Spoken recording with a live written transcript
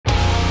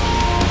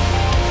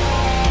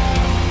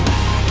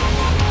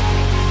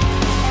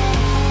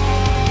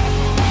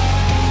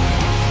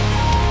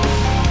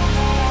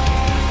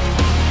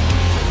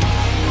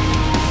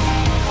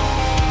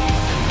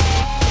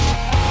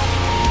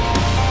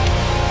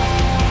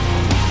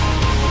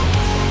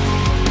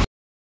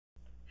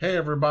Hey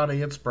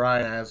everybody, it's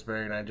Brian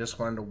Asbury, and I just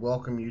wanted to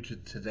welcome you to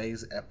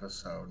today's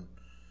episode.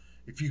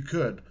 If you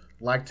could,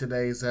 like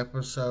today's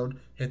episode,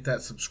 hit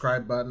that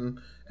subscribe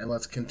button, and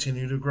let's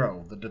continue to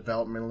grow the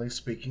developmentally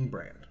speaking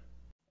brand.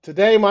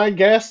 Today, my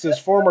guest is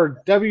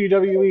former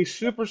WWE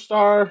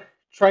superstar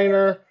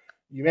trainer.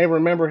 You may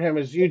remember him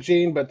as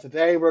Eugene, but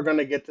today we're going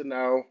to get to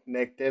know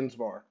Nick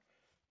Dinsmore.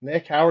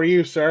 Nick, how are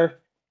you, sir?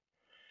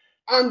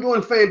 I'm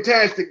doing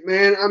fantastic,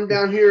 man. I'm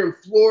down here in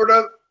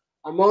Florida.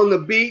 I'm on the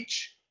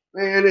beach.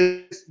 Man,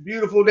 it's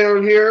beautiful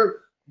down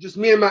here. Just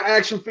me and my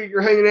action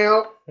figure hanging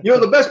out. You know,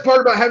 the best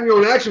part about having your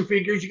own action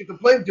figure is you get to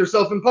play with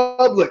yourself in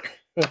public.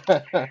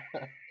 Did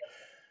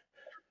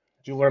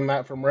you learn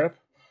that from Rip?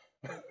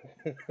 I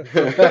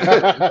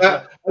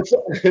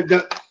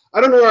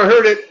don't know where I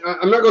heard it.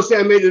 I'm not going to say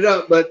I made it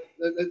up, but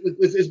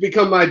it's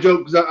become my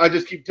joke because I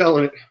just keep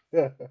telling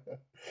it.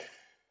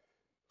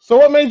 So,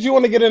 what made you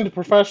want to get into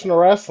professional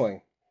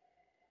wrestling?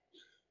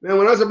 Man,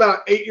 when I was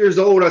about 8 years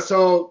old, I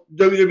saw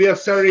WWF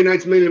Saturday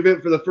Night's Main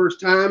Event for the first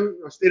time.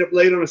 I stayed up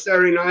late on a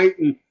Saturday night,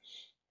 and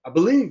I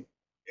believe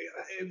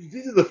it was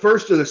either the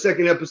first or the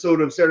second episode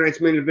of Saturday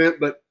Night's Main Event,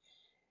 but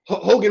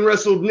Hogan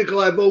wrestled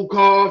Nikolai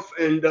Volkov,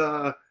 and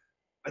I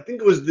think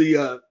it was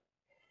and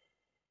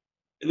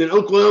then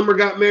Uncle Elmer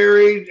got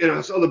married, and I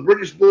saw the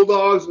British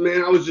Bulldogs.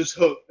 Man, I was just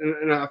hooked,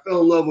 and I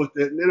fell in love with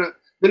it. And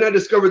then I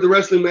discovered the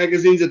wrestling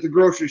magazines at the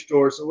grocery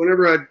store. So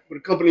whenever I would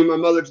accompany my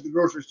mother to the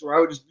grocery store,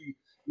 I would just be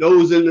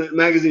nose in the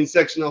magazine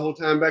section the whole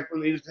time back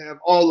when they used to have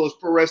all those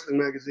pro wrestling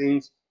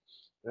magazines.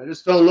 And I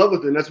just fell in love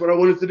with it, and that's what I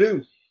wanted to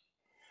do.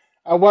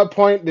 At what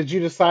point did you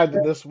decide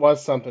that this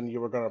was something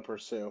you were going to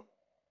pursue?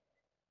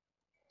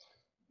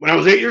 When I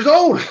was 8 years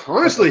old,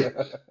 honestly.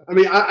 I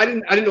mean, I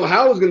didn't know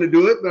how I was going to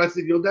do it, but I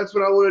said, that's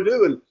what I want to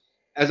do. And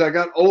as I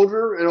got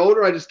older and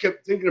older, I just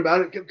kept thinking about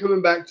it, kept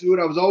coming back to it.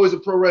 I was always a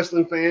pro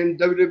wrestling fan,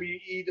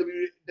 WWE,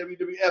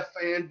 WWF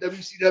fan,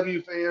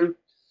 WCW fan.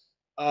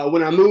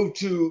 When I moved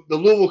to the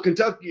Louisville,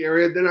 Kentucky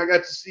area, then I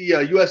got to see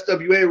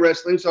USWA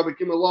wrestling, so I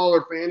became a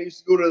Lawler fan. I used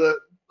to go to the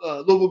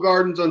Louisville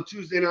Gardens on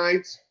Tuesday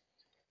nights.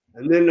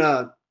 And then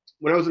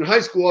when I was in high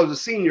school, I was a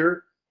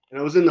senior, and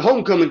I was in the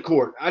homecoming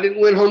court. I didn't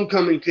win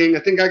homecoming king. I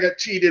think I got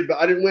cheated, but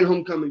I didn't win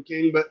homecoming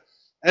king. But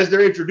as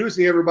they're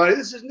introducing everybody,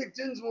 this is Nick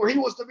Dinsmore. He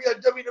wants to be a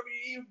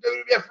WWE,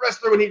 WWF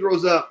wrestler when he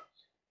grows up.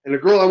 And the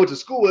girl I went to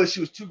school with,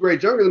 she was 2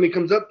 grades younger than me,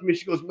 comes up to me.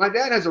 She goes, my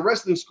dad has a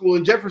wrestling school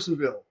in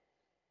Jeffersonville.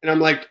 And I'm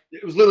like,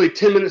 it was literally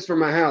 10 minutes from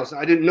my house.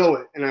 I didn't know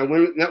it. And I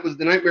went, and that was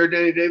the Nightmare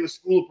Danny Davis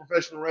School of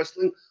Professional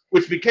Wrestling,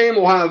 which became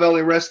Ohio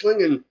Valley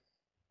Wrestling. And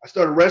I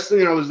started wrestling,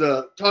 and I was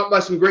taught by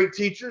some great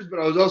teachers, but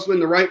I was also in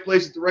the right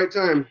place at the right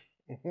time.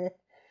 Mm-hmm.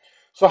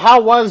 So,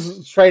 how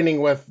was training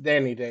with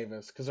Danny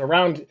Davis? Because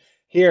around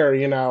here,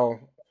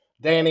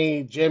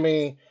 Danny,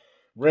 Jimmy,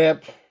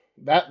 Rip,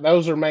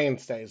 those are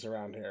mainstays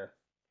around here.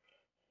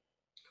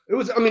 It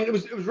was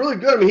really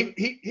good. I mean,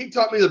 he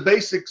taught me the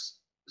basics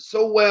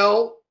so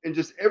well, and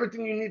just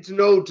everything you need to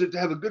know to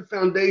have a good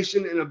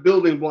foundation and a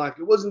building block.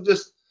 It wasn't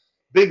just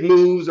big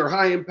moves or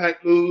high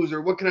impact moves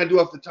or what can I do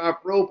off the top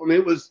rope. I mean,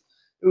 it was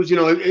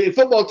in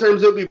football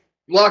terms, it would be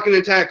blocking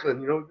and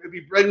tackling. It'd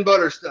be bread and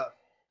butter stuff.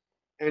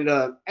 And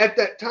at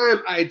that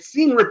time, I had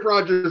seen Rip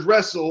Rogers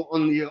wrestle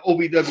on the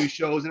OVW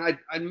shows, and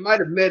I might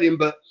have met him,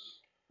 but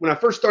when I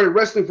first started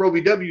wrestling for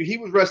OVW, he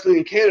was wrestling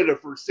in Canada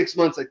for 6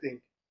 months, I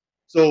think.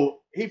 So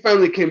he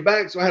finally came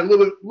back, so I had a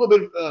little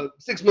bit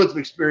 6 months of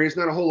experience,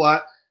 not a whole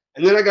lot.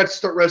 And then I got to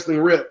start wrestling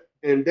Rip.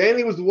 And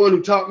Danny was the one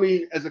who taught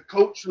me as a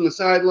coach from the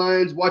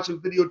sidelines,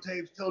 watching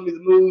videotapes, telling me the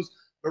moves.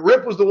 But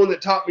Rip was the one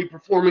that taught me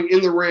performing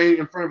in the ring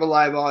in front of a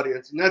live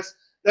audience. And that's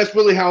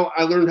really how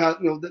I learned how,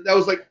 that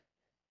was like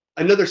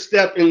another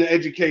step in the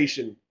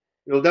education.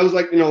 That was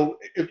like,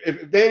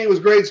 if Danny was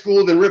grade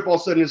school, then Rip all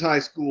of a sudden is high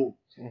school.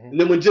 Mm-hmm. And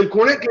then when Jim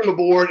Cornette came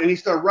aboard and he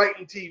started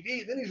writing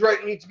TV, then he's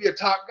writing me to be a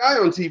top guy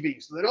on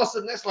TV. So then all of a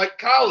sudden that's like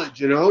college,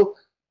 So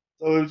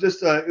it was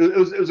just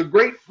it was a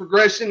great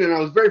progression, and I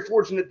was very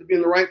fortunate to be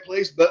in the right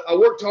place. But I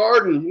worked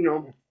hard, and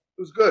it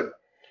was good.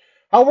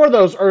 How were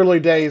those early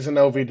days in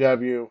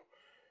OVW?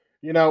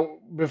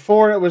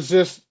 Before it was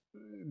just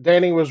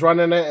Danny was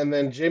running it, and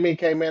then Jimmy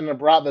came in and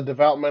brought the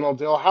developmental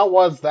deal. How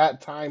was that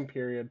time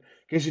period?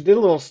 Because you did a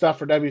little stuff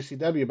for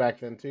WCW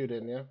back then too,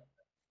 didn't you?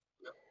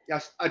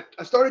 Yes, I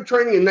started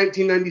training in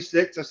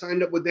 1996. I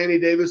signed up with Danny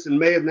Davis in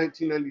May of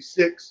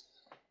 1996.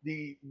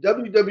 The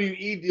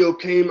WWE deal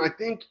came, I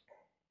think,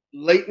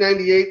 late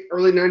 98,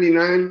 early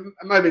 99.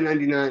 It might have been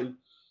 99.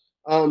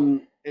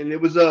 And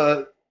it was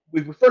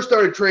we first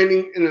started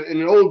training in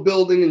an old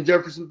building in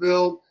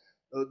Jeffersonville.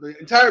 The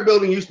entire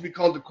building used to be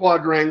called the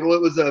Quadrangle.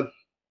 It was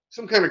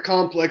some kind of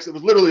complex. It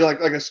was literally like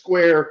a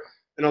square.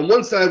 And on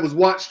one side was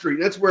Watt Street.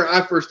 That's where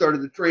I first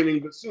started the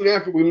training. But soon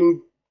after, we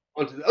moved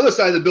onto the other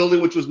side of the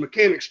building, which was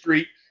Mechanic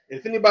Street. And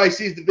if anybody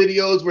sees the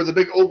videos where the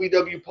big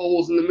OVW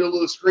poles in the middle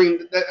of the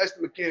screen, that's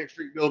the Mechanic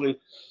Street building.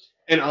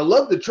 And I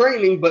loved the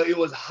training, but it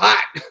was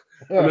hot.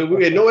 I mean,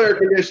 we had no air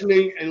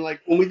conditioning, and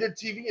like when we did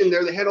TV in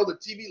there, they had all the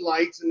TV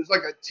lights, and it was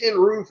like a tin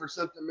roof or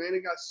something. Man,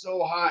 it got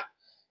so hot.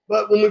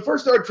 But when we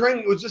first started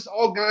training, it was just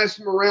all guys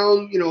from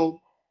around,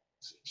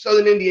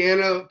 Southern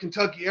Indiana,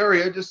 Kentucky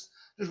area, just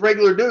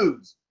regular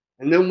dudes.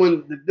 And then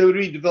when the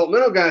WWE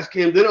developmental guys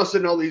came, then all of a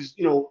sudden all these,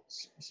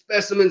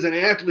 specimens and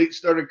athletes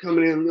started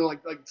coming in,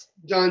 like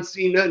John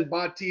Cena and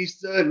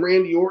Batista and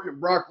Randy Orton and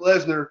Brock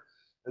Lesnar.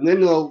 And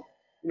then,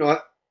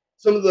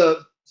 some of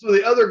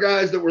the other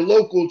guys that were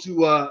local to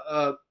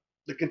the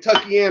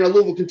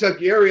Louisville,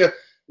 Kentucky area,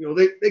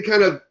 they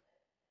kind of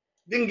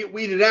didn't get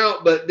weeded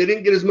out, but they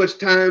didn't get as much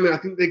time. And I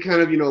think they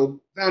kind of,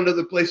 found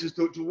other places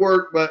to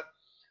work. But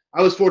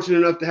I was fortunate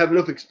enough to have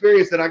enough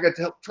experience that I got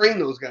to help train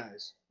those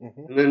guys.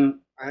 Mm-hmm. And then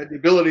I had the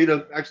ability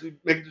to actually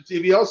make it to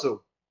TV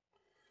also.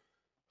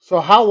 So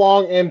how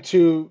long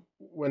into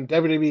when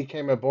WWE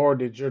came aboard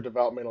did your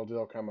developmental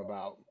deal come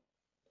about?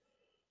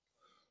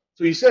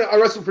 So you said I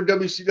wrestled for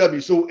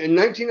WCW. So in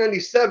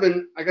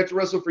 1997, I got to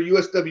wrestle for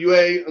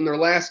USWA in their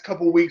last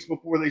couple weeks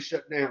before they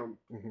shut down.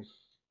 Mm-hmm.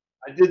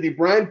 I did the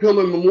Brian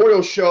Pillman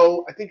Memorial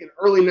Show, I think in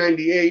early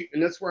 98,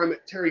 and that's where I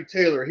met Terry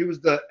Taylor. He was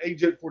the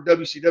agent for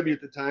WCW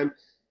at the time.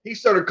 He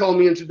started calling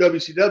me into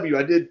WCW.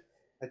 I did,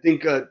 I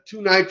think, 2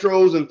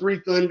 Nitros and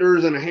 3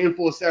 Thunders and a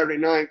handful of Saturday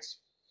nights.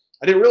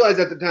 I didn't realize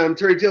at the time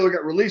Terry Taylor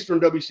got released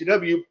from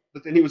WCW,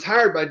 but then he was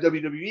hired by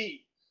WWE.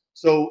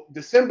 So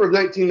December of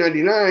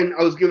 1999,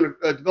 I was given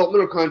a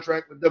developmental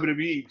contract with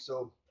WWE.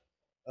 So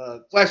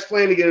Flash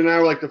Flanagan and I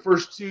were like the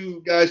first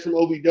 2 guys from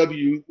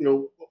OVW,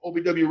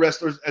 OVW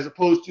wrestlers, as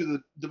opposed to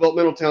the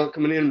developmental talent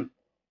coming in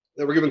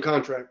that were given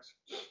contracts.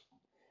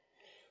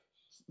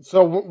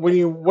 So when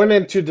you went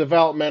into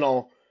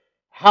developmental,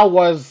 how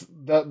was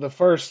the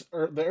first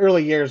or the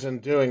early years in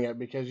doing it?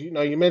 Because you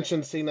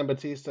mentioned Cena,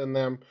 Batista, and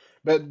them,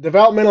 but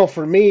developmental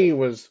for me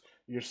was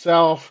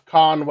yourself,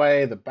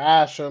 Conway, the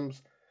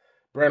Bashams,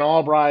 Brent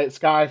Albright,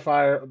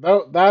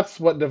 Skyfire. That's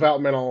what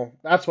developmental.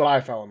 That's what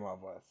I fell in love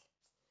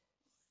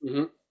with.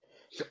 Mm-hmm.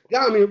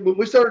 Yeah, I mean,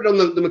 we started on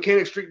the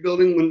Mechanic Street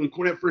building when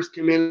Cornette first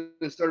came in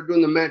and started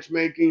doing the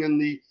matchmaking and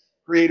the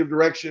creative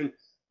direction.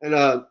 And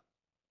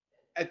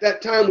at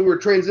that time, we were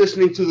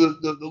transitioning to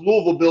the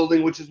Louisville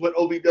building, which is what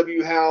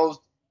OVW housed,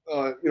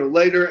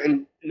 later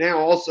and now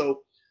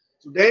also.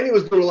 So Danny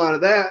was doing a lot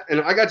of that,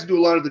 and I got to do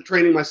a lot of the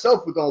training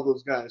myself with all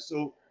those guys.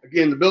 So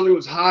again, the building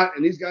was hot,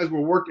 and these guys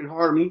were working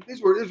hard. I mean,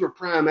 these were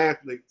prime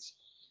athletes.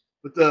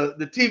 But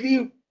the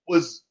TV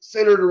was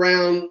centered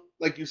around,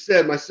 like you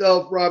said,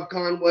 myself, Rob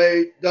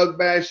Conway, Doug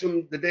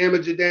Basham, the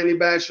Damage of Danny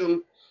Basham,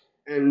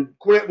 and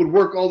Cornette would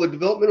work all the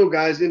developmental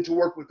guys in to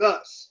work with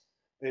us.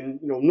 And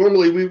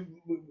normally we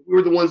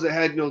were the ones that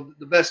had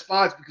the best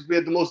spots because we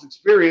had the most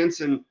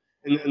experience, and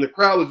the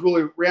crowd was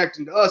really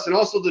reacting to us. And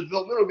also the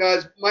developmental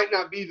guys might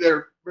not be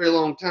there very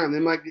long time; they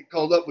might get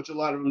called up, which a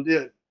lot of them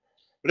did.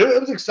 But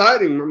it was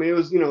exciting. I mean, it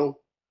was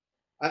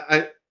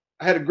I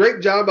had a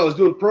great job. I was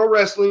doing pro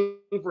wrestling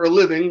for a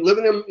living,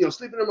 living in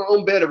sleeping in my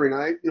own bed every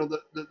night.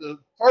 The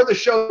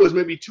farthest show was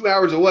maybe 2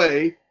 hours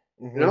away.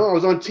 Mm-hmm. I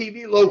was on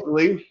TV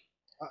locally.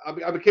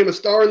 I became a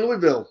star in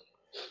Louisville.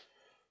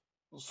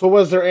 So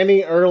was there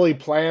any early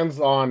plans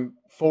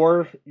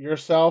for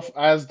yourself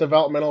as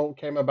developmental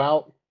came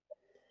about?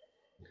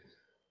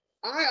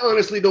 I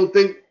honestly don't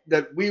think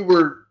that we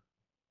were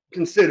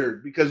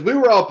considered because we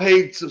were all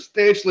paid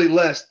substantially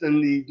less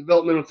than the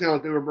developmental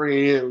talent they were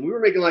bringing in. We were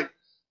making like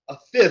a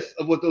fifth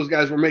of what those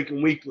guys were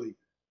making weekly.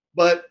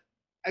 But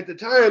at the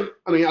time,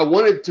 I mean, I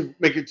wanted to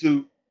make it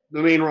to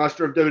the main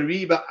roster of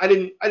WWE, but I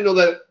didn't know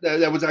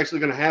that was actually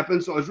going to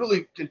happen. So I was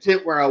really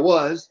content where I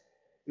was.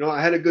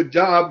 I had a good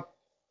job.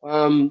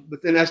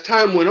 But then as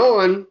time went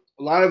on,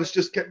 a lot of us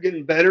just kept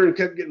getting better, and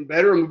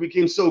we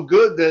became so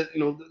good that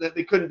that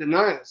they couldn't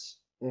deny us.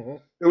 Mm-hmm.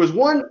 There was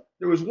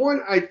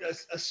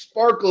a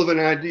sparkle of an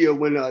idea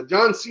when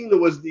John Cena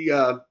was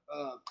the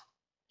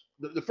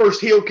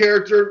first heel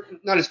character,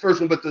 not his first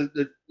one, but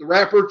the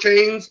rapper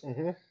Chains.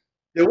 Mm-hmm.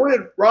 They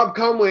wanted Rob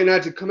Conway and I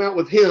to come out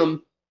with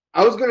him.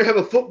 I was going to have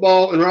a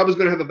football, and Rob was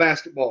going to have a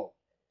basketball,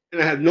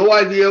 and I had no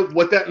idea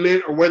what that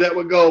meant or where that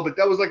would go. But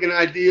that was like an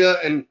idea,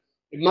 and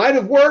it might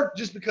have worked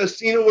just because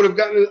Cena would have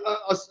gotten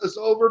us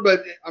over.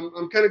 But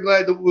I'm kind of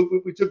glad that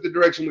we took the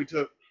direction we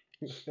took.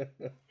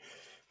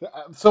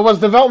 So was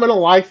developmental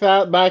like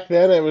that back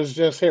then? It was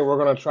just, hey, we're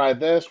going to try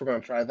this, we're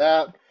going to try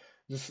that.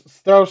 Just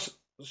throw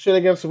shit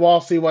against the wall,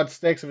 see what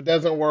sticks. If it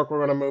doesn't work, we're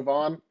going to move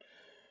on.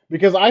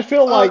 Because I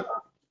feel like,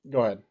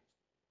 go ahead.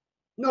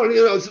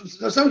 No,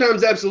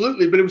 sometimes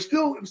absolutely, but it was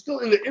still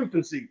in the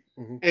infancy.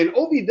 Mm-hmm. And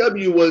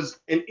OVW was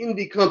an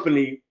indie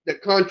company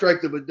that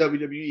contracted with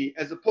WWE,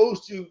 as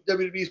opposed to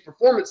WWE's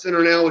Performance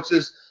Center now, which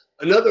is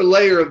another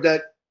layer of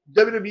that.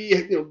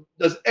 WWE,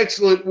 does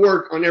excellent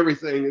work on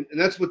everything, and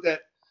that's what the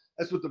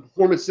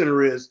Performance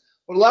Center is.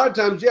 But a lot of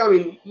times, yeah, I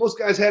mean, most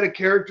guys had a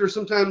character.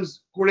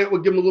 Sometimes Cornette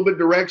would give them a little bit of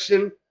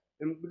direction,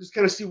 and we just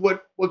kind of see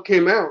what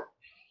came out.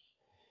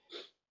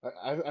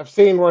 I've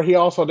seen where he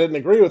also didn't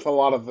agree with a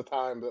lot of the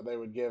time that they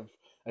would give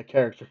a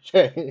character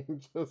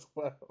change as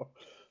well.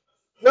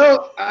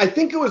 No, I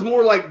think it was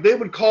more like they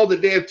would call the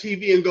day of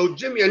TV and go,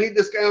 Jimmy, I need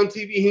this guy on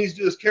TV. He needs to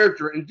do this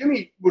character. And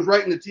Jimmy was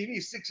writing the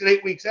TV 6 and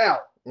 8 weeks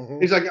out.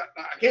 Mm-hmm. He's like,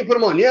 I can't put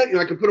him on yet.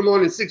 I can put him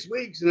on in 6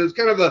 weeks. And it was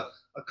kind of a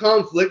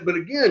conflict. But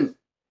again,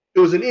 it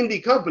was an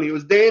indie company. It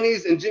was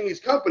Danny's and Jimmy's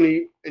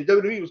company, and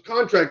WWE was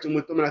contracting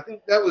with them. And I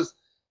think that was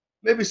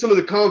maybe some of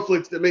the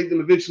conflicts that made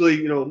them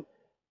eventually,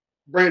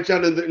 branch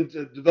out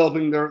into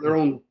developing their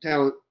own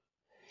talent.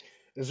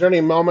 Is there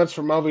any moments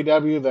from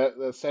OVW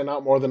that stand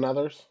out more than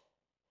others?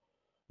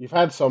 You've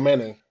had so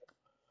many.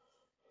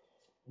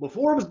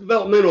 Before it was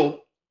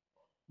developmental,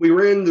 we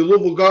ran the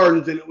Louisville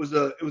Gardens, and it was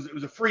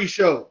a free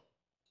show.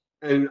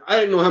 And I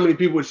didn't know how many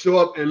people would show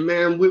up, and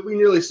man, we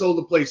nearly sold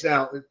the place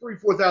out. And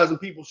 4,000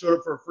 people showed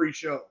up for a free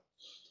show,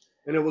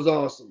 and it was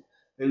awesome.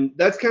 And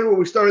that's kind of where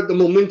we started the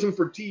momentum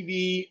for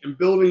TV and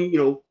building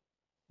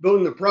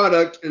the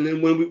product. And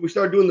then when we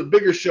started doing the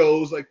bigger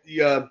shows like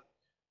the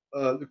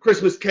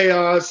Christmas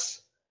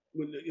Chaos,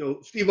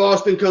 when Steve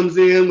Austin comes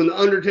in, when the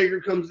Undertaker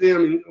comes in. I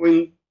mean,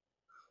 when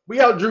we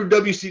outdrew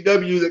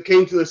WCW that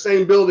came to the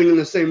same building in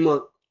the same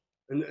month,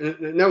 and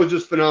that was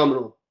just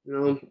phenomenal.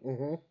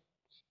 Mm-hmm.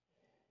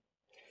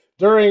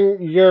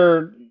 During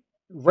your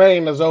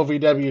reign as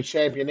OVW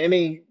champion,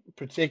 any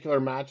particular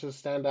matches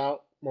stand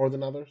out more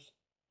than others?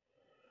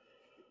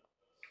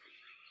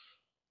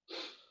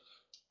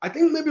 I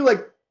think maybe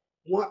like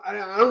I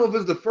don't know if it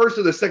was the first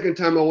or the second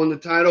time I won the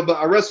title, but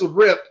I wrestled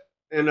Rip,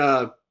 and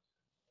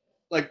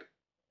like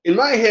in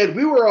my head,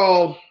 we were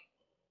all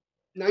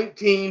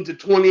 19 to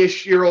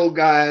 20-ish-year-old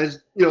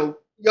guys,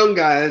 young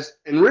guys,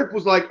 and Rip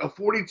was like a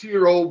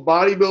 42-year-old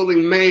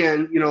bodybuilding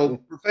man,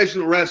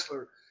 professional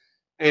wrestler,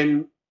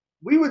 and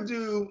we would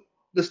do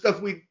the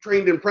stuff we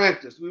trained in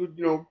practice. We would,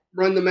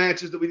 run the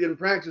matches that we did in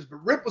practice,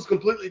 but Rip was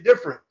completely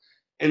different,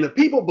 and the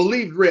people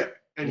believed Rip,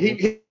 and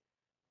he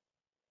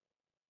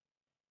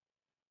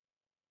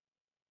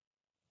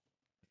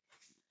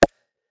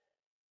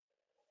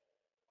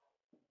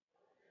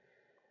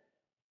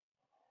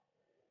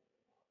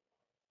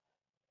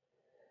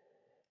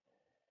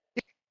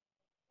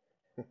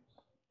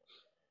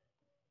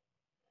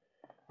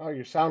Oh,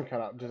 your sound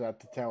cut out just at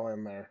the tail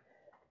end there.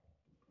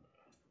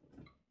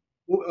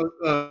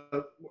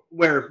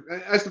 where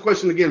ask the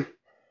question again.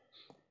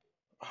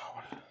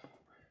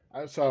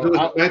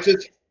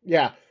 Matches.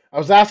 Yeah, I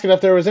was asking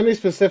if there was any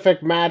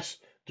specific match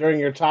during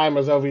your time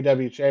as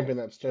OVW champion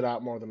that stood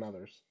out more than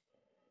others.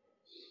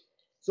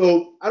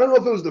 So I don't know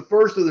if it was the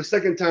first or the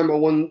second time I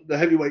won the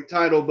heavyweight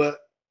title,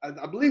 but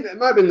I believe it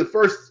might have been the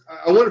first.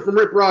 I won it from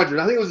Rip Rogers.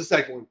 I think it was the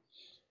second one.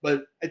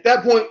 But at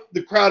that point,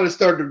 the crowd had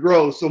started to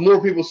grow, so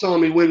more people saw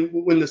me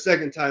win the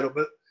second title.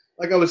 But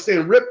like I was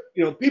saying, Rip,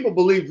 people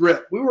believed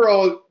Rip. We were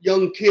all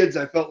young kids,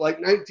 I felt like,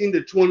 19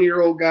 to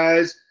 20-year-old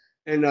guys,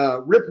 and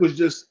Rip was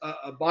just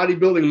a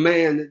bodybuilding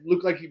man that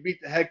looked like he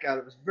beat the heck out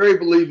of us. Very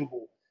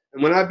believable.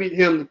 And when I beat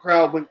him, the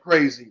crowd went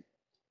crazy.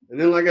 And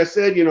then, like I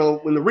said,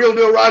 when the Real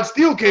Deal Rod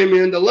Steele came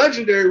in, the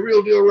legendary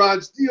Real Deal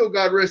Rod Steele,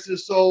 God rest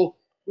his soul,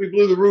 we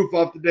blew the roof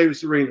off the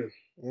Davis Arena.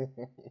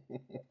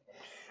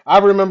 I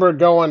remember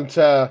going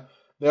to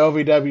the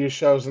OVW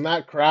shows, and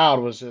that crowd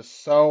was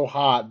just so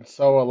hot and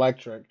so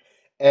electric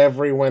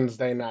every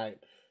Wednesday night.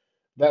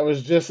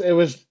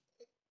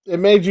 It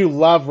made you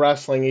love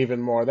wrestling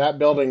even more. That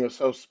building was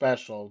so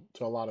special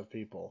to a lot of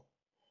people.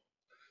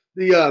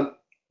 The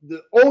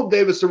old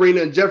Davis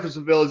Arena in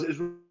Jeffersonville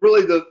is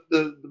really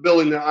the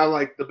building that I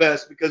like the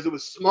best because it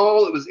was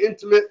small, it was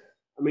intimate.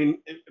 I mean,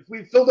 if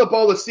we filled up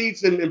all the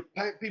seats and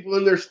packed people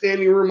in their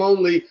standing room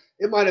only,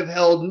 it might have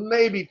held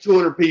maybe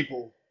 200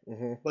 people.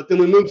 Mm-hmm. But then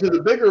we moved to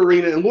the bigger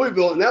arena in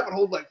Louisville, and that would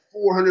hold like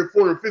 400,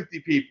 450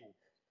 people.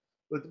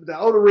 But the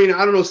old arena,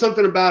 I don't know,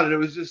 something about it. It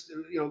was just,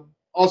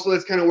 also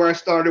that's kind of where I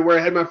started, where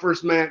I had my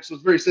first match, so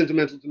it's very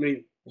sentimental to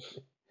me.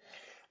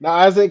 Now,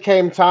 as it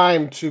came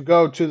time to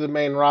go to the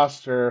main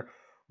roster,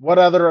 what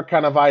other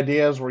kind of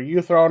ideas were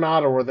you throwing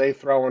out, or were they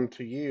throwing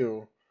to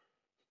you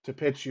to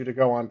pitch you to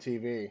go on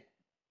TV?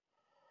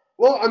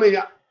 Well, I mean,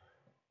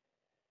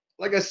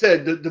 like I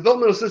said, the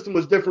developmental system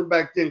was different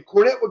back then.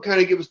 Cornette would kind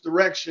of give us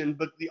direction,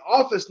 but the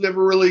office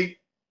never really.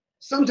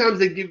 Sometimes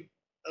they give,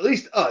 at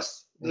least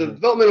us, the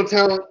developmental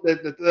talent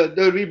that the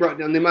WWE brought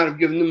down, they might have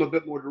given them a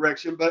bit more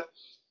direction, but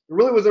there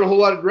really wasn't a whole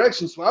lot of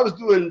direction. So I was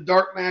doing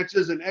dark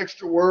matches and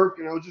extra work,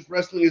 and I was just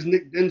wrestling as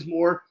Nick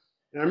Dinsmore.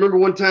 And I remember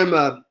one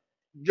time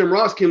Jim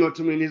Ross came up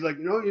to me and he's like,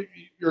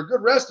 you're a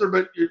good wrestler,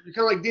 but you're kind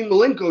of like Dean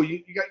Malenko.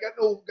 You got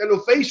no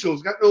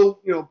facials, got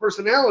no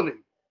personality.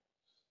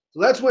 So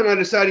that's when I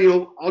decided,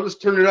 I'll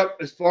just turn it up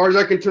as far as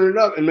I can turn it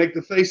up and make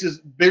the faces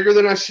bigger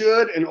than I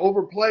should and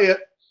overplay it.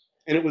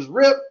 And it was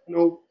Rip,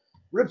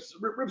 Rip's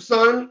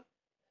son,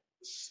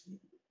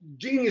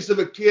 genius of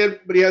a kid,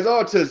 but he has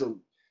autism.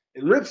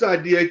 And Rip's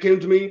idea came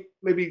to me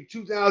maybe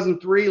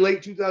 2003,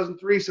 late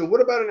 2003. So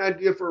what about an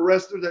idea for a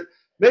wrestler that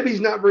maybe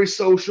he's not very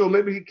social,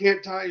 maybe he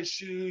can't tie his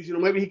shoes,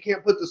 maybe he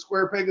can't put the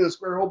square peg in the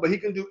square hole, but he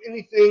can do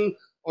anything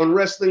on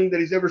wrestling that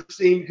he's ever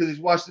seen because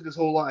he's watched it his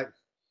whole life.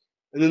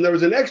 And then there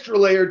was an extra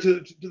layer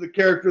to the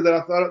character that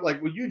I thought of,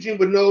 like, well, Eugene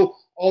would know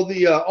all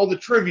the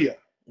trivia.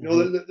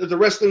 There's a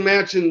wrestling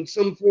match in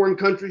some foreign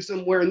country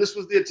somewhere, and this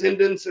was the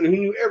attendance, and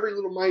he knew every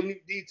little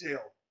minute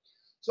detail.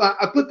 So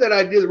I put that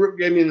idea that Rip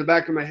gave me in the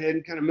back of my head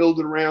and kind of milled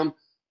it around.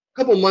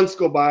 couple months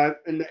go by,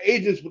 and the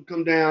agents would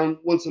come down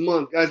once a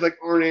month. Guys like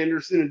Arn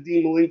Anderson and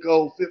Dean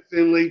Malenko, Fit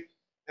Finley.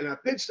 And I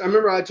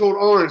remember I told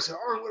Arn, I said,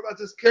 Arn, what about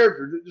this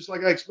character? Just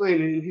like I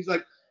explained. And he's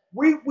like,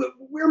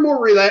 we're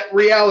more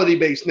reality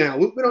based now.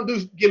 We don't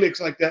do gimmicks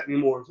like that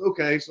anymore.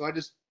 Okay, so I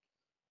just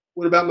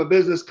went about my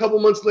business. A couple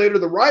months later,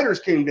 the writers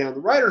came down. The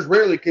writers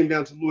rarely came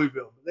down to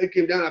Louisville. But they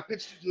came down. I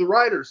pitched it to the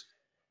writers.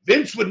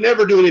 Vince would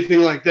never do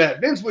anything like that.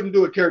 Vince wouldn't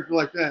do a character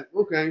like that.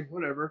 Okay,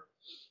 whatever.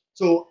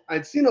 So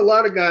I'd seen a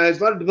lot of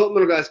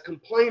developmental guys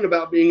complain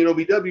about being in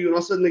OVW, and all of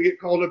a sudden they get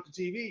called up to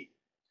TV.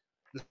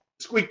 The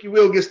squeaky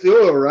wheel gets the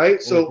oil,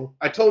 right? So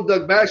I told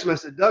Doug Basham, I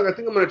said, Doug, I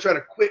think I'm going to try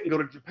to quit and go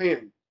to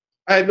Japan.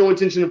 I had no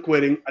intention of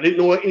quitting. I didn't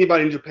know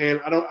anybody in Japan.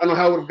 I don't know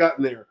how I would have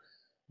gotten there.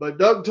 But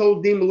Doug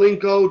told Dean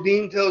Malenko.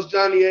 Dean tells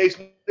Johnny Ace.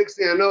 Next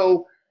thing I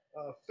know,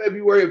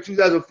 February of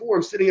 2004,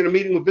 I'm sitting in a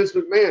meeting with Vince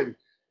McMahon.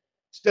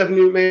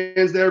 Stephanie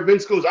McMahon's there.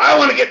 Vince goes, I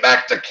want to get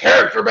back to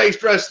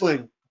character-based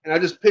wrestling. And I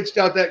just pitched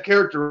out that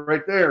character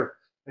right there.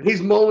 And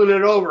he's mulling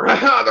it over.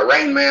 The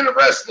Rain Man of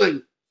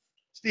wrestling.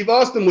 Steve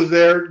Austin was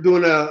there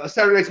doing a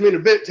Saturday Night's Main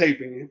Event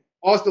taping.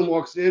 Austin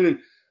walks in, and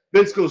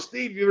Vince goes,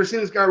 Steve, you ever seen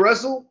this guy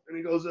wrestle? And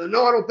he goes,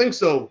 no, I don't think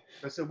so.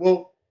 I said,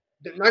 well,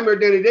 Nightmare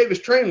Danny Davis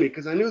trained me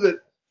because I knew that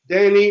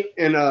Danny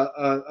and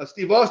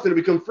Steve Austin had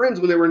become friends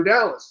when they were in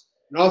Dallas.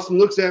 And Austin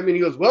looks at me and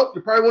he goes, well,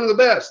 you're probably one of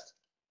the best.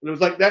 And it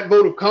was like that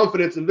vote of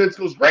confidence. And Vince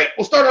goes, great,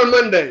 we'll start on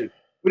Monday.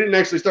 We didn't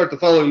actually start the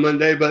following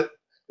Monday, but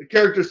the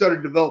character started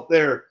to develop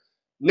there.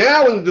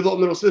 Now in the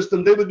developmental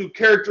system, they would do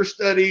character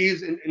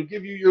studies and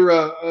give you your,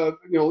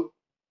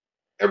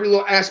 every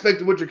little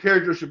aspect of what your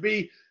character should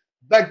be.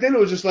 Back then, it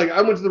was just like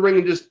I went to the ring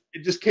and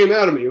it just came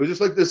out of me. It was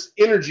just like this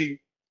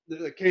energy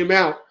that came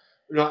out.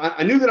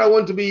 I knew that I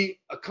wanted to be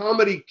a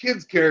comedy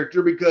kids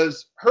character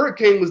because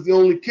Hurricane was the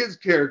only kids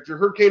character,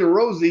 Hurricane and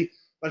Rosie.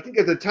 But I think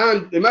at the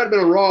time, they might have been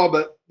on Raw,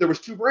 but there was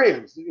two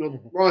brands.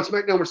 Raw and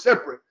SmackDown were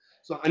separate.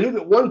 So I knew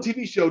that one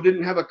TV show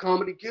didn't have a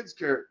comedy kids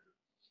character.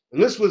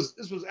 And this was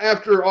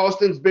after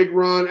Austin's big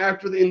run,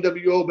 after the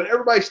NWO, but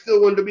everybody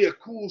still wanted to be a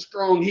cool,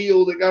 strong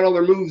heel that got all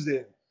their moves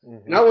in.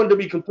 And I wanted to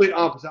be complete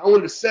opposite. I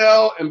wanted to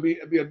sell and be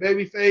a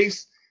baby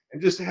face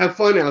and just have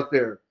fun out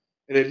there.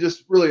 And it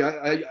just really,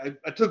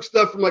 I took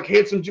stuff from like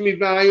Handsome Jimmy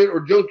Valiant or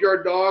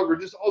Junkyard Dog or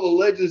just all the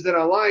legends that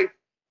I liked,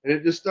 and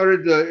it just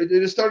started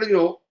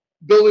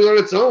building on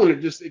its own.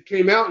 It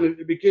came out and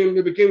it became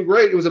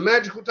great. It was a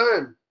magical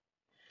time.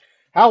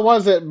 How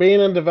was it being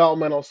in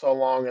developmental so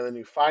long and then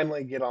you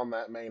finally get on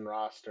that main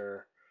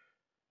roster?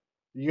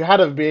 You had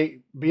to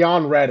be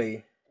beyond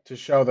ready to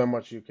show them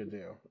what you could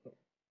do.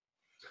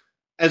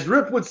 As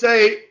Rip would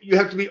say, you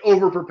have to be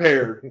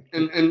over-prepared.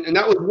 And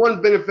that was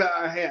one benefit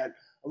I had.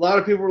 A lot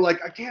of people were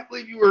like, I can't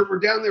believe you were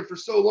down there for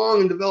so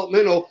long in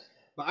developmental.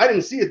 But I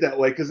didn't see it that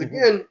way because,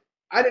 again,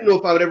 I didn't know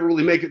if I would ever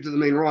really make it to the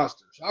main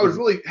roster. So I was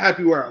really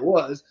happy where I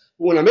was.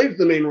 But when I made it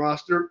to the main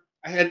roster,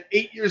 I had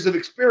 8 years of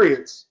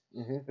experience.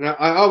 And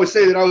I always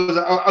say that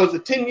I was a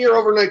 10-year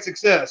overnight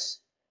success.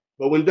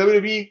 But when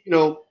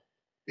WWE,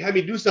 had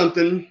me do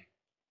something,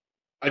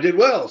 I did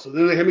well. So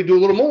then they had me do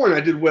a little more, and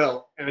I did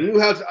well. And I knew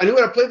how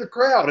to play the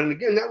crowd. And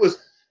again, that was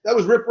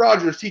Rip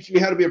Rogers teaching me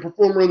how to be a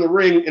performer in the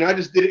ring, and I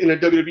just did it in a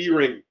WWE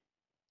ring.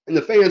 And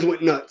the fans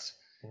went nuts.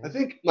 I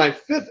think my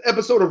 5th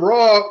episode of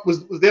Raw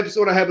was the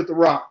episode I had with The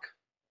Rock.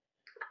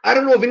 I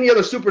don't know of any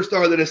other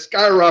superstar that has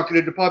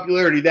skyrocketed to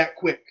popularity that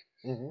quick.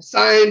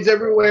 Signs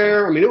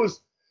everywhere. I mean, it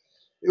was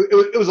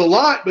a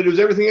lot, but it was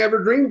everything I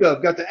ever dreamed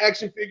of. Got the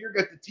action figure,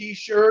 got the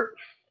T-shirt,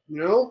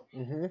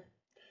 And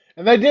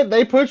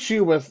they put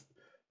you with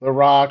The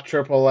Rock,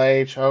 Triple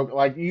H, Hogan,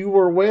 like you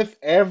were with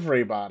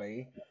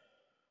everybody.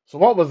 So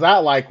what was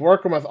that like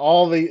working with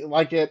all the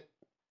like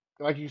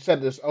you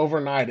said, this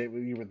overnight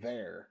you were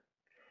there,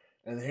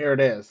 and here it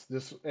is.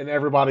 And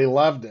everybody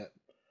loved it.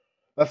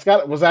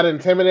 Was that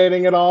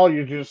intimidating at all?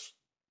 You just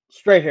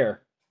straight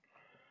here.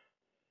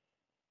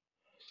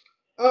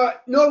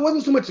 No, it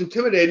wasn't so much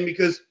intimidating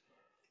because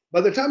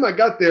by the time I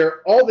got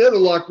there, all the other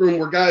locker room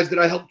were guys that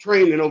I helped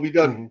train in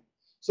OVW.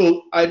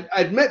 So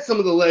I'd met some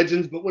of the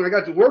legends, but when I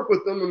got to work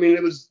with them, I mean,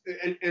 it was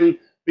and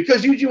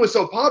because Eugene was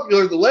so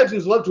popular, the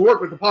legends loved to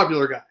work with the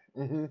popular guy.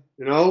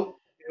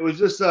 It was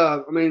just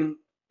again,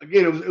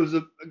 it was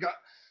a guy.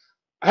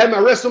 I had my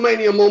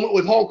WrestleMania moment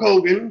with Hulk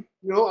Hogan.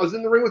 I was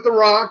in the ring with The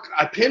Rock.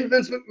 I pinned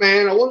Vince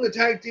McMahon. I won the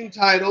tag team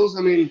titles.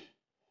 I mean,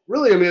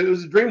 really, it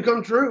was a dream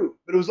come true.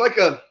 But it was like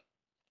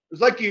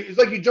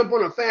you jump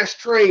on a fast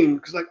train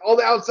because like all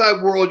the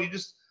outside world,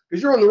 because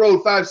you're on the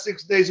road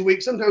 5-6 days a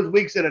week, sometimes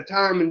weeks at a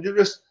time, and you're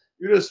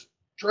just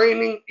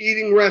training,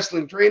 eating,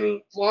 wrestling,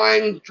 training,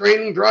 flying,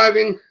 training,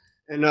 driving,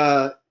 and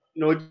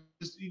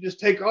you just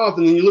take off,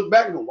 and then you look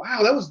back and go,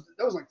 wow, that was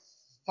like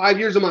 5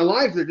 years of my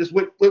life that just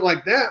went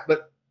like that.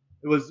 But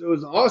it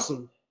was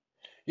awesome.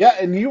 Yeah,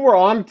 and you were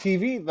on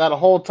TV that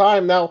whole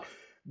time. Now,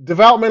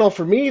 developmental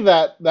for me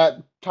that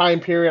time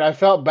period, I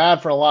felt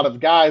bad for a lot of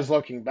guys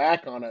looking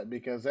back on it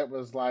because it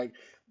was like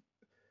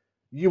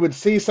you would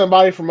see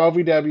somebody from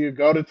OVW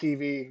go to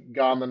TV,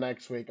 gone the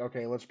next week.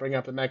 Okay, let's bring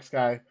up the next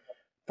guy.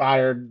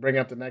 Fired, bring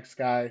up the next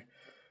guy.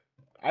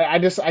 I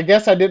guess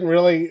I didn't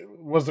really.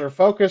 Was their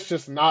focus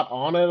just not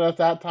on it at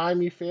that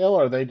time? You feel,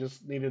 or they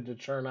just needed to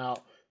churn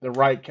out the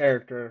right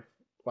character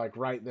like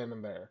right then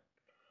and there?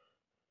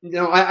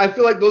 I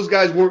feel like those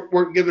guys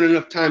weren't given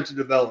enough time to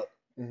develop.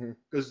 Hmm.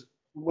 Because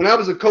when I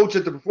was a coach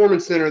at the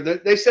Performance Center,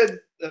 they said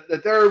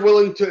that they're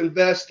willing to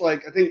invest,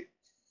 like, I think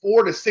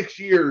 4 to 6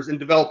 years in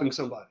developing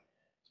somebody.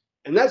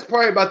 And that's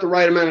probably about the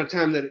right amount of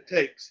time that it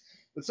takes.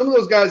 But some of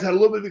those guys had a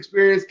little bit of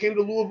experience, came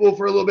to Louisville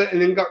for a little bit,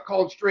 and then got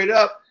called straight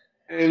up,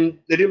 and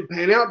they didn't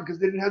pan out because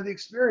they didn't have the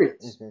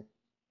experience. Hmm.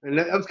 And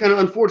that was kind of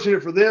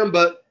unfortunate for them,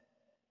 but,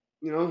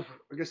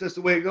 I guess that's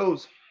the way it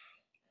goes.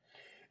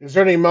 Is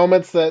there any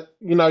moments that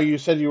you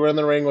said you were in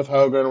the ring with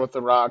Hogan with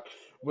The Rock?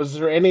 Was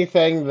there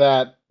anything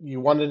that you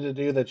wanted to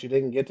do that you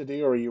didn't get to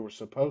do or you were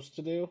supposed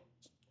to do?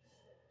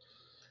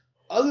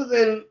 Other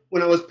than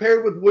when I was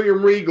paired with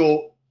William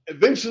Regal,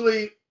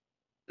 eventually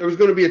there was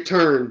going to be a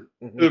turn.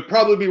 It Hmm. would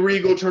probably be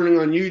Regal turning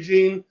on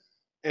Eugene,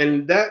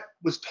 and that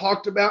was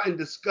talked about and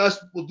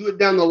discussed. We'll do it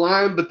down the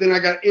line, but then I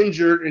got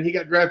injured, and he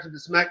got drafted to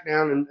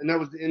SmackDown, and that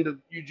was the end of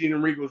Eugene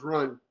and Regal's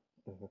run.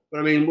 Hmm. But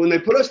I mean, when they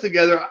put us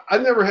together,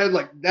 I've never had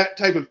like that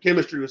type of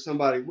chemistry with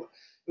somebody.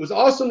 It was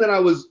awesome that I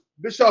was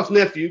Bischoff's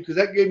nephew because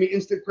that gave me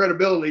instant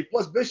credibility.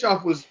 Plus,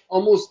 Bischoff was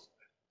almost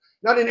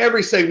not in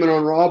every segment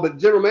on Raw, but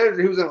general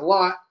manager, he was in a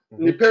lot.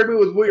 And they Hmm. paired me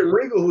with William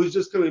Regal, who's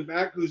just coming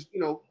back, who's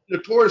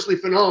notoriously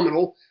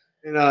phenomenal.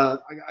 And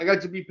I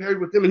got to be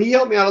paired with him, and he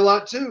helped me out a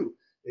lot too.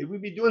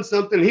 We'd be doing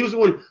something. He was the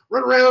one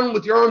run around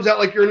with your arms out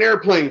like you're an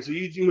airplane. So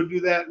Eugene would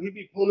do that, and he'd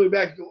be pulling me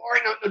back. He'd go, all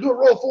right, now do a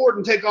roll forward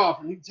and take off,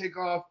 and he'd take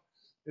off.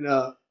 And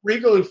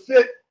Regal and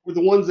Fit were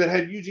the ones that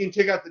had Eugene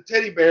take out the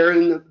teddy bear,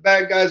 and the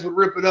bad guys would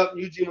rip it up,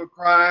 and Eugene would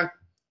cry. I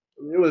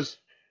mean, it was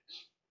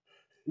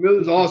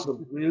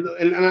awesome. I mean,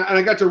 and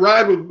I got to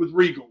ride with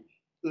Regal.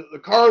 The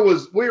car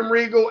was William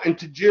Regal and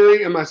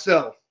Tajiri and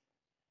myself.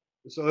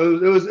 So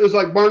it was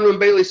like Barnum and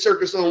Bailey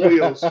Circus on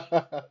wheels.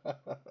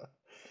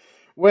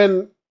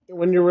 when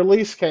your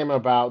release came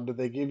about, did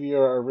they give you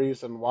a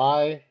reason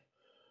why,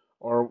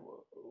 or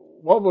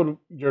what would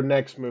your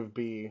next move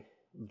be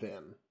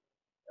then?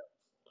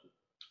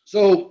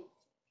 So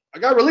I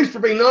got released for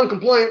being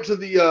non-compliant to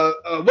the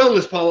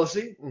wellness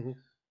policy, Hmm.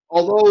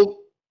 although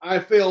I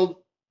failed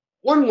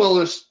one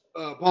wellness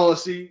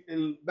policy,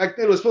 and back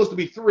then it was supposed to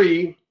be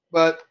three,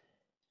 but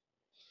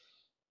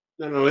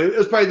I don't know. It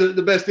was probably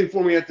the best thing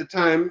for me at the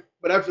time.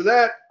 But after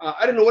that,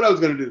 I didn't know what I was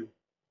going to do.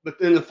 But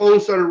then the phone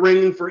started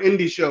ringing for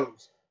indie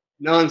shows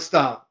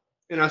nonstop.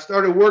 And I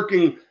started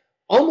working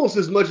almost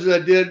as much as I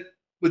did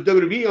with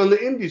WWE on the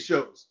indie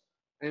shows.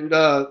 And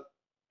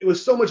it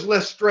was so much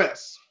less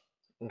stress.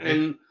 Hmm.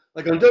 And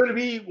like on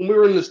WWE, when we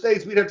were in the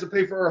States, we'd have to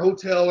pay for our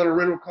hotel and a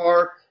rental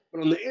car.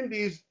 But on the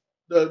indies,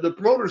 the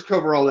promoters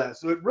cover all that.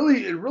 So it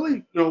really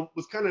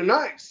was kind of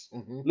nice.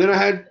 Hmm. And then I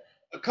had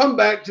a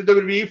comeback to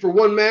WWE for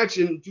one match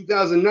in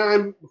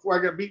 2009 before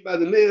I got beat by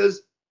The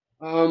Miz.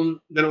 Then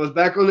I was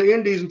back on the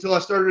Indies until I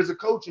started as a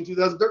coach in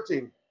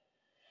 2013.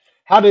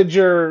 How did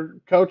your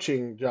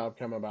coaching job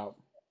come about?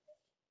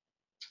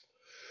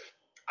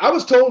 I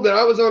was told that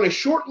I was on a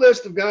short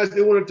list of guys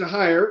they wanted to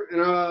hire, and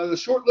the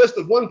short list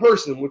of one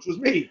person, which was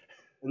me.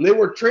 And they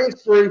were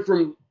transferring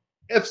from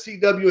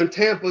FCW in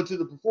Tampa to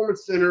the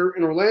Performance Center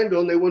in Orlando,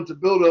 and they wanted to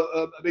build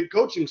a big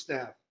coaching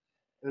staff.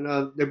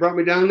 And they brought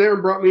me down there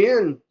and brought me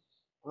in.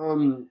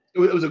 It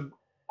was an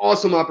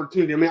awesome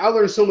opportunity. I mean, I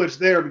learned so much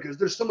there because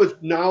there's so much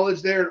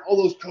knowledge there, and all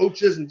those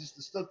coaches and just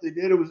the stuff they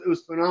did. It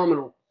was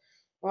phenomenal.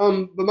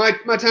 But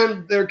my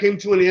time there came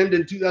to an end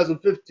in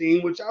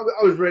 2015, which I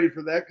was ready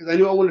for that because I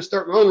knew I wanted to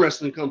start my own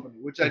wrestling company,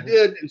 which I Hmm.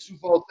 did in Sioux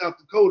Falls, South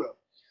Dakota.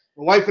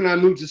 My wife and I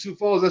moved to Sioux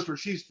Falls. That's where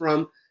she's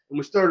from, and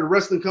we started a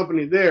wrestling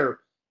company there.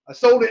 I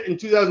sold it in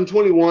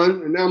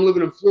 2021, and now I'm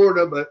living in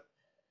Florida. But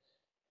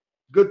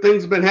good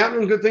things have been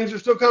happening. Good things are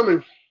still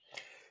coming.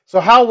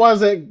 So how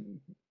was it?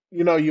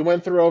 You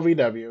went through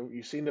OVW,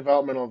 you seen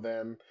developmental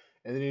then,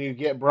 and then you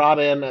get brought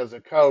in as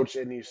a coach,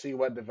 and you see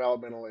what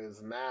developmental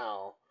is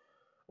now.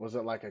 Was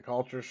it like a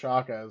culture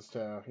shock as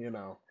to,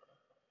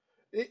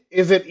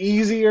 is it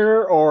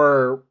easier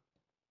or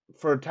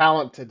for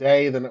talent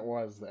today than it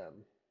was then?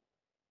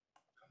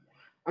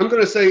 I'm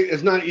going to say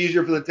it's not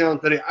easier for the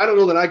talent today. I don't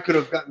know that I could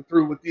have gotten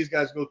through what these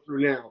guys go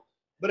through now.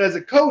 But as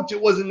a coach,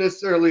 it wasn't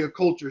necessarily a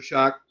culture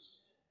shock.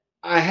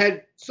 I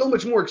had so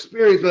much more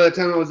experience by the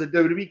time I was a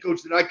WWE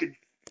coach that I could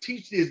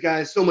teach these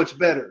guys so much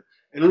better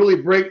and really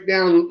break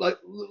down like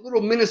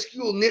little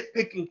minuscule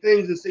nitpicking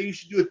things and say you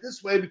should do it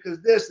this way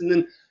because this, and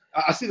then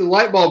I see the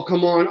light bulb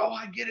come on. Oh,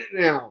 I get it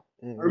now.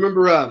 I Hmm.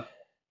 remember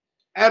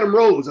Adam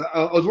Rose.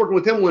 I was working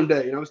with him one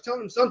day and I was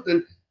telling him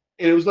something,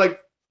 and it was like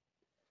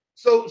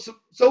so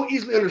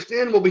easily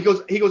understandable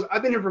because he goes,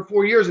 I've been here for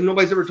 4 years and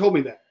nobody's ever told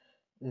me that.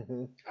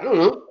 Hmm. I don't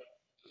know.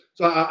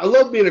 So I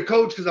love being a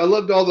coach because I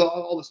loved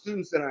all the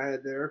students that I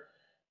had there.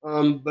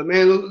 But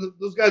man,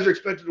 those guys are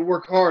expected to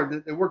work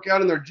hard. They work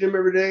out in their gym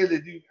every day. They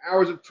do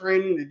hours of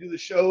training. They do the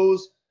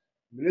shows.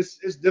 I mean,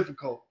 it's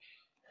difficult.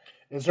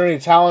 Is there any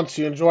talents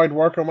you enjoyed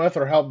working with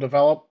or helped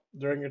develop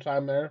during your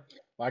time there,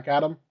 like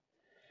Adam?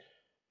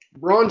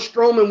 Braun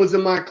Strowman was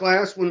in my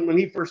class when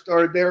he first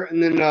started there,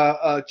 and then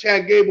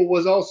Chad Gable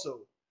was also.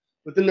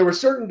 But then there were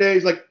certain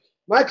days, like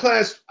my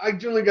class, I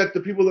generally got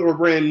the people that were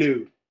brand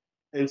new.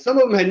 And some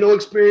of them had no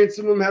experience,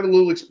 some of them had a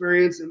little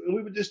experience, and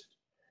we would just,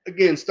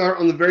 again, start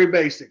on the very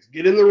basics.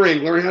 Get in the ring,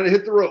 learn how to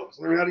hit the ropes,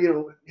 learn how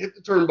to, hit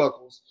the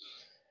turnbuckles.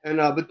 And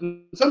but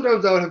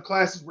sometimes I would have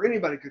classes where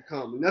anybody could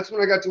come, and that's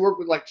when I got to work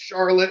with like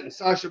Charlotte and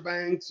Sasha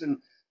Banks, and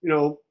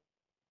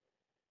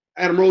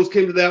Adam Rose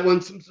came to that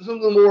one. Some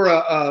of the more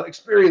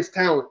experienced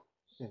talent.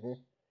 Hmm.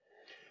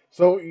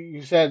 So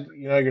you said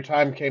your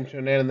time came to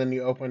an end, and then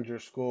you opened your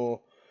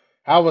school.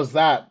 How was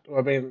that?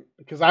 I mean,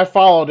 because I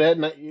followed it,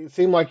 and it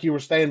seemed like you were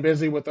staying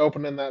busy with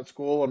opening that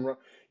school, and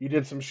you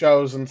did some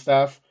shows and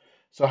stuff.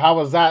 So how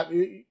was that?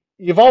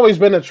 You've always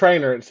been a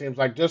trainer, it seems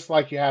like, just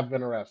like you have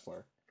been a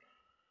wrestler.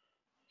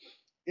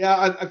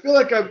 Yeah, I feel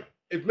like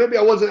if maybe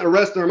I wasn't a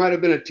wrestler, I might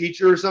have been a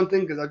teacher or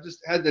something, because I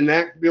just had the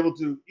knack to be able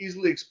to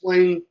easily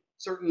explain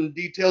certain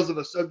details of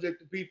a subject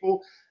to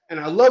people. And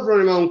I love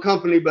running my own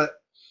company, but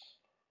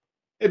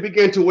it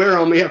began to wear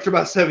on me after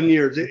about 7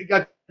 years. It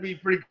got to be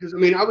pretty, because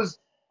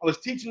I was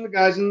teaching the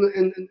guys in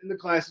the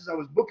classes. I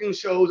was booking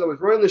shows. I was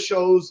running the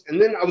shows, and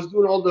then I was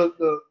doing all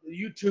the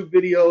YouTube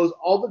videos,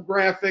 all the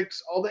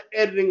graphics, all the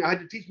editing. I had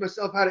to teach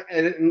myself how to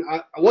edit, and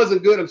I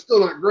wasn't good. I'm still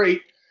not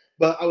great,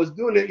 but I was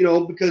doing it,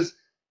 because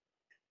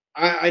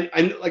I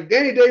like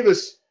Danny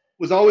Davis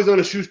was always on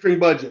a shoestring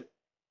budget.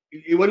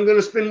 He wasn't going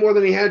to spend more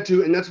than he had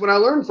to, and that's what I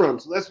learned from.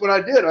 So that's what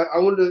I did. I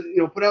wanted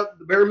to, put out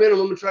the bare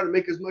minimum and try to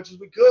make as much as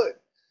we could.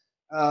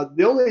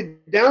 The only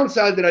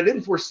downside that I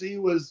didn't foresee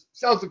was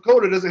South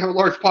Dakota doesn't have a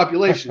large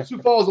population.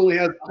 Sioux Falls only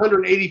has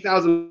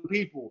 180,000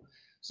 people.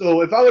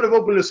 So if I would have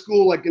opened a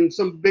school like in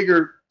some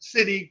bigger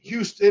city,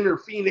 Houston or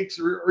Phoenix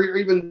or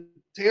even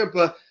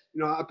Tampa,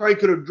 I probably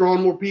could have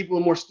drawn more people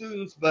and more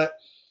students. But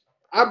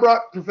I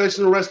brought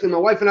professional wrestling. My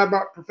wife and I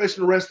brought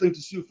professional wrestling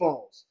to Sioux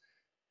Falls.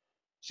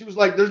 She was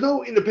like, there's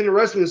no independent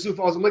wrestling in Sioux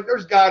Falls. I'm like,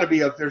 there's got to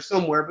be up there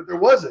somewhere, but there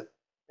wasn't.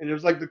 And it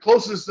was like the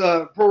closest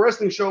pro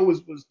wrestling show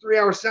was 3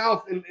 hours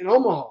south in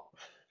Omaha.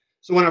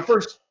 So when I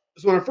first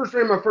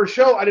ran my first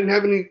show, I didn't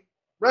have any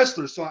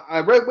wrestlers. So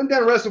I went down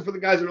and wrestled for the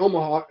guys in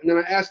Omaha, and then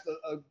I asked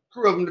a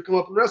crew of them to come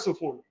up and wrestle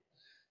for me.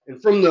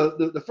 And from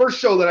the first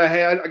show that I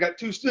had, I got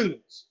 2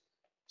 students.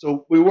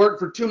 So we worked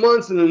for 2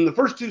 months, and then the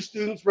first 2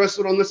 students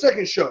wrestled on the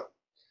second show.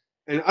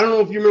 And I don't know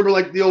if you remember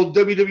like the old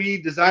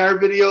WWE Desire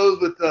videos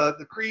with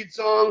the Creed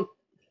song.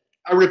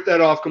 I ripped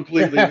that off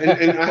completely.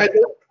 And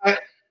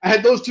I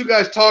had those 2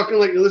 guys talking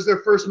like it was their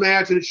first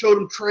match, and it showed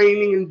them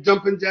training and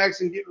jumping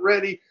jacks and getting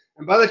ready.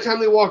 And by the time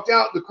they walked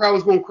out, the crowd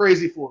was going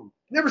crazy for them.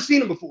 Never seen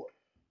them before.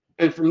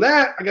 And from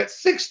that, I got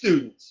 6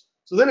 students.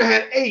 So then I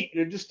had 8,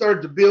 and it just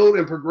started to build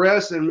and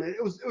progress, and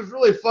it was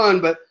really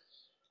fun. But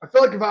I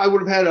felt like if I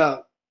would have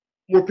had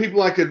more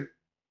people I could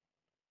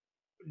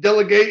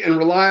delegate and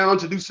rely on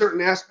to do certain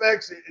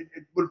aspects, it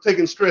would have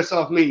taken stress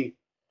off me.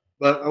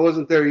 But I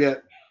wasn't there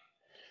yet.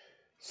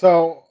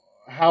 So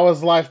how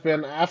has life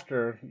been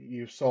after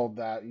you sold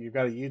that? You've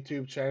got a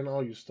YouTube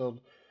channel. You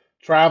still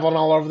traveling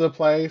all over the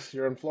place.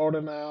 You're in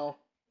Florida now.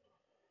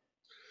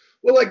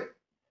 Well, like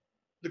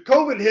the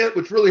COVID hit,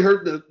 which really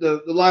hurt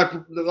the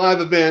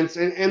live events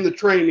and the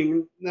training.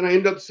 And then I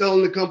ended up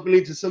selling the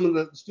company to some of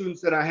the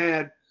students that I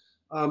had.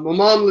 My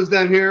mom lives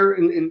down here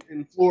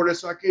in Florida,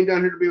 so I came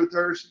down here to be with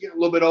her. She's getting a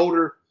little bit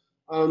older.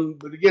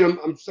 But again,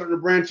 I'm starting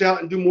to branch out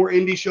and do more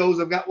indie shows.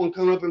 I've got one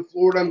coming up in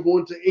Florida. I'm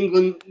going to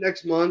England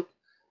next month.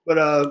 But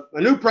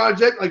a new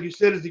project, like you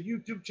said, is a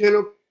YouTube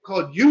channel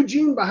called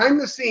Eugene Behind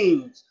the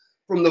Scenes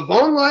from the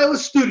Von Lila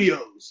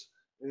Studios.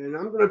 And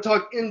I'm going to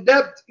talk in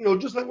depth,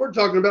 just like we're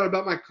talking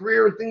about my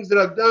career and things that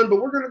I've done.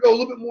 But we're going to go a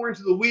little bit more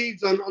into the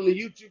weeds on the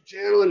YouTube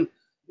channel. And,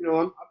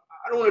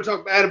 I don't want to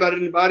talk bad about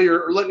anybody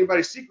or let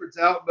anybody's secrets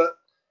out. But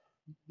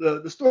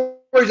the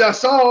stories I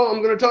saw,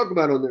 I'm going to talk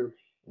about on there.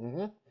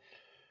 Hmm.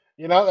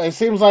 It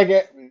seems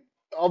like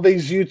all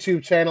these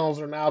YouTube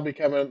channels are now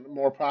becoming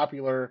more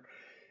popular,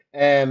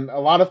 and a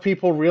lot of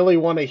people really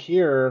want to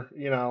hear,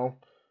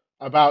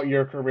 about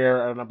your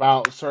career and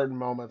about certain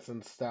moments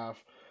and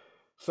stuff.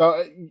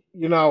 So,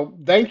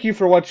 thank you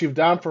for what you've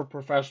done for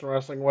professional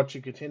wrestling, what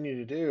you continue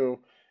to do.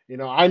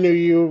 I knew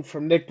you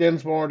from Nick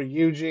Dinsmore to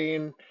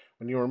Eugene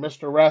when you were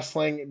Mr.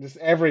 Wrestling, just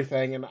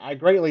everything, and I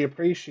greatly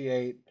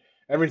appreciate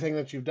everything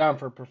that you've done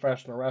for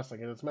professional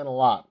wrestling, and it's meant a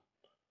lot.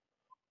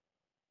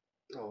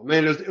 Oh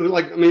man, it was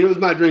like, it was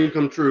my dream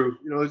come true.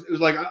 It was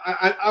like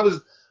I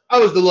was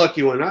the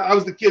lucky one. I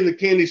was the kid in the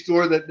candy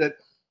store that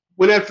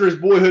went after his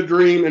boyhood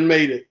dream and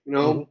made it.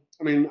 Hmm.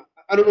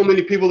 I don't know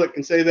many people that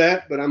can say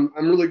that, but I'm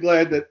really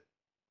glad that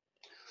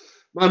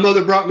my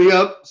mother brought me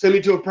up, sent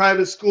me to a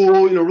private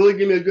school, really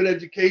gave me a good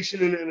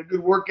education and a good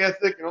work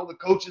ethic, and all the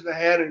coaches I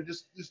had, and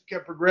just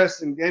kept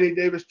progressing. Danny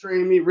Davis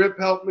trained me, Rip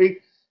helped me,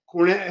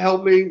 Cornette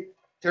helped me,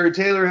 Terry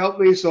Taylor helped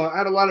me. So I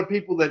had a lot of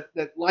people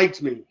that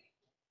liked me.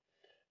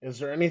 Is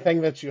there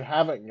anything that you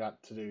haven't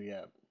got to do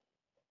yet?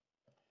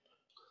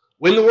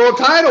 Win the world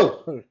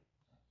title.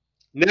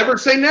 Never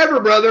say never,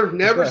 brother.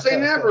 Never say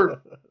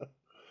never.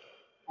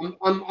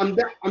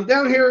 I'm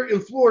down here in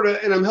Florida,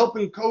 and I'm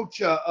helping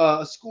coach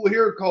a school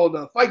here called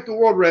Fight the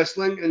World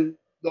Wrestling, and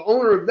the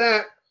owner of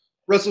that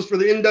wrestles for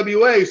the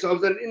NWA. So I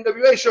was at an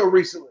NWA show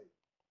recently,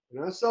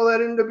 and I saw that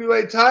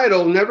NWA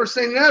title. Never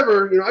say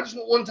never. I just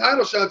want one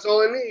title shot. That's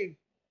all I need.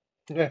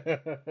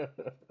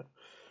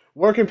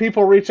 Where can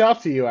people reach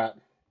out to you at?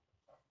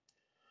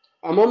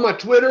 I'm on my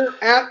Twitter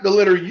at the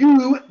letter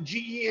U,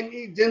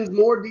 Gene,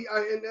 Dinsmore,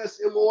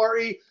 Dinsmore.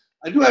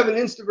 I do have an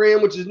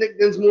Instagram, which is Nick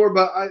Dinsmore,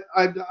 but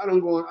I don't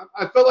go on.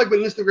 I felt like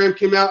when Instagram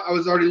came out, I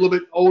was already a little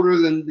bit older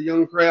than the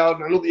young crowd,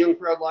 and I know the young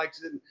crowd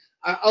likes it. And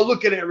I'll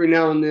look at it every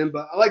now and then,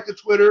 but I like the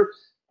Twitter.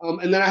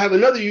 And then I have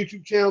another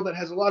YouTube channel that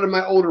has a lot of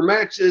my older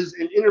matches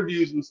and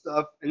interviews and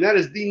stuff, and that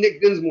is the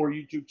Nick Dinsmore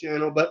YouTube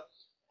channel. But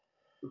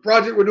the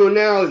project we're doing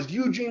now is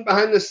Eugene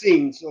Behind the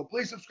Scenes, so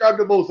please subscribe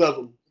to both of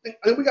them. I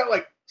think we got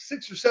like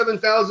 6,000 or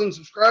 7,000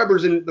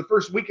 subscribers in the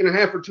first week and a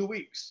half or 2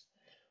 weeks.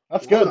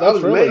 That's good. That's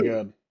really amazed.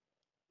 Good.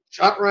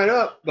 Shot right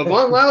up. But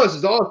Von Lallis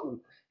is awesome.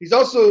 He's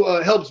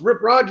also helps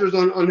Rip Rogers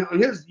on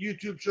his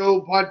YouTube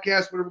show,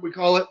 podcast, whatever we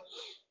call it.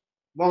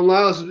 Von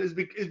Lallis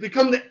has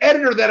become the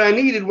editor that I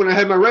needed when I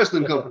had my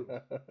wrestling company.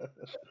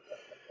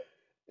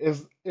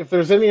 If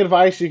there's any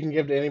advice you can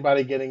give to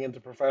anybody getting into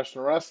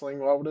professional wrestling,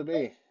 what would it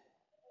be?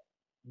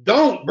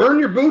 Don't burn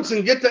your boots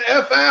and get the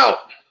F out.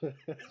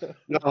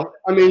 No,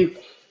 I mean,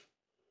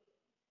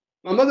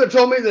 my mother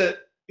told me that,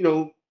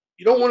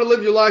 you don't want to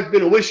live your life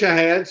being a wish I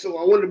had, so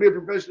I wanted to be a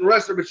professional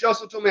wrestler, but she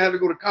also told me I had to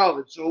go to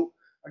college. So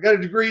I got a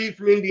degree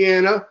from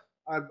Indiana.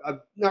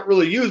 I've not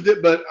really used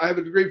it, but I have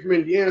a degree from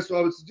Indiana, so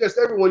I would suggest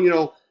everyone,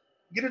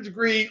 get a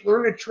degree,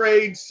 learn a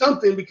trade,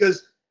 something,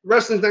 because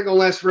wrestling's not going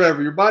to last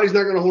forever. Your body's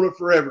not going to hold it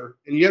forever,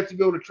 and you have to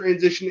be able to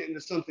transition it into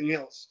something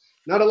else.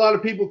 Not a lot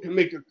of people can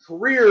make a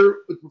career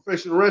with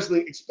professional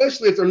wrestling,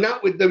 especially if they're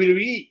not with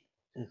WWE.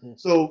 Mm-hmm.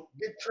 So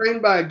get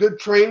trained by a good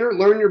trainer,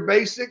 learn your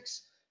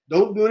basics,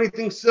 don't do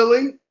anything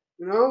silly.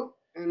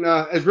 And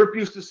as Rip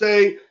used to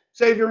say,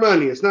 save your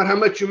money. It's not how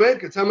much you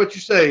make, it's how much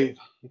you save.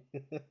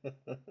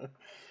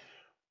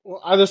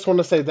 Well, I just want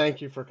to say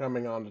thank you for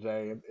coming on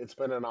today. It's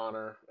been an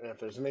honor. And if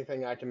there's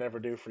anything I can ever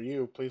do for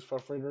you, please feel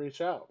free to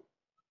reach out.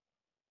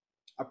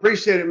 I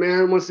appreciate it, man.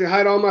 I want to say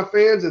hi to all my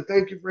fans, and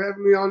thank you for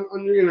having me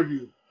on your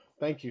interview.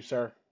 Thank you, sir.